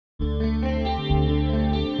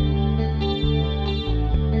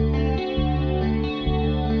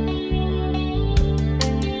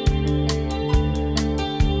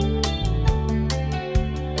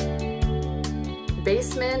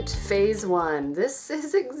phase 1. This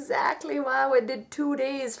is exactly why I did 2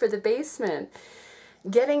 days for the basement.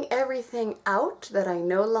 Getting everything out that I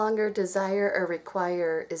no longer desire or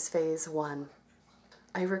require is phase 1.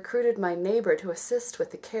 I recruited my neighbor to assist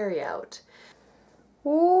with the carryout.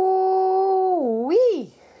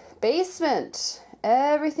 Ooh-wee! Basement.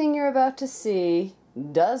 Everything you're about to see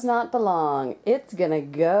does not belong. It's gonna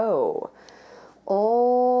go.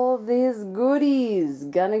 All these goodies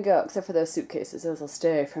gonna go, except for those suitcases. Those will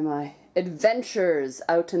stay for my adventures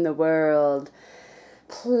out in the world.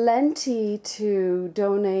 Plenty to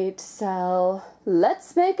donate, sell.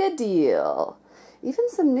 Let's make a deal. Even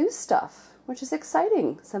some new stuff, which is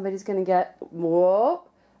exciting. Somebody's gonna get, whoa,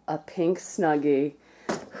 a pink Snuggie.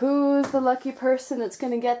 Who's the lucky person that's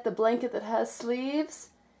gonna get the blanket that has sleeves?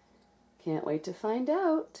 Can't wait to find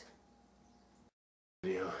out.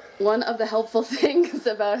 One of the helpful things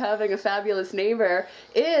about having a fabulous neighbor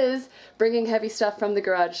is bringing heavy stuff from the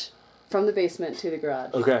garage, from the basement to the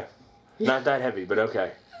garage. Okay. Not that heavy, but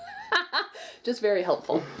okay. Just very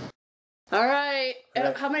helpful. All right.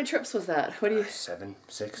 How many trips was that? What do you? 7,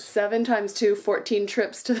 6. 7 times 2, 14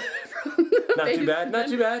 trips to from the Not basement. too bad, not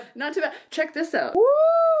too bad. Not too bad. Check this out.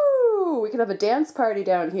 Woo! We can have a dance party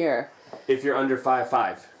down here. If you're under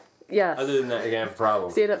 5'5". Yes. Other than that, you're gonna have a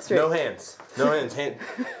problem. Stand up straight. No hands. No hands.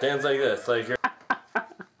 Hands like this. Like you're...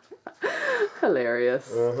 Hilarious.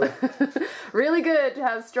 Really good to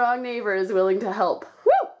have strong neighbors willing to help.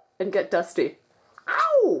 Woo! And get dusty.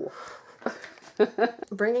 Ow!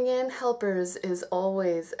 Bringing in helpers is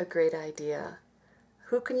always a great idea.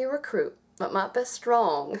 Who can you recruit that might be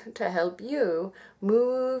strong to help you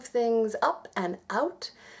move things up and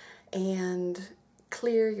out and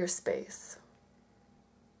clear your space?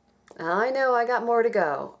 I know I got more to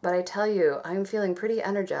go, but I tell you, I'm feeling pretty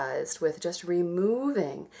energized with just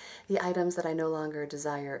removing the items that I no longer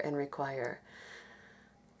desire and require.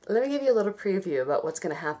 Let me give you a little preview about what's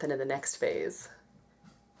going to happen in the next phase.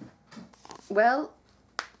 Well,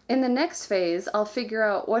 in the next phase, I'll figure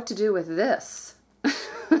out what to do with this.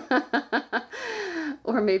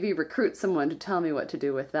 Or maybe recruit someone to tell me what to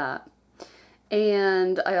do with that.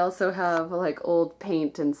 And I also have like old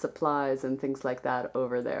paint and supplies and things like that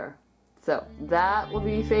over there. So that will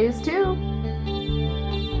be phase 2.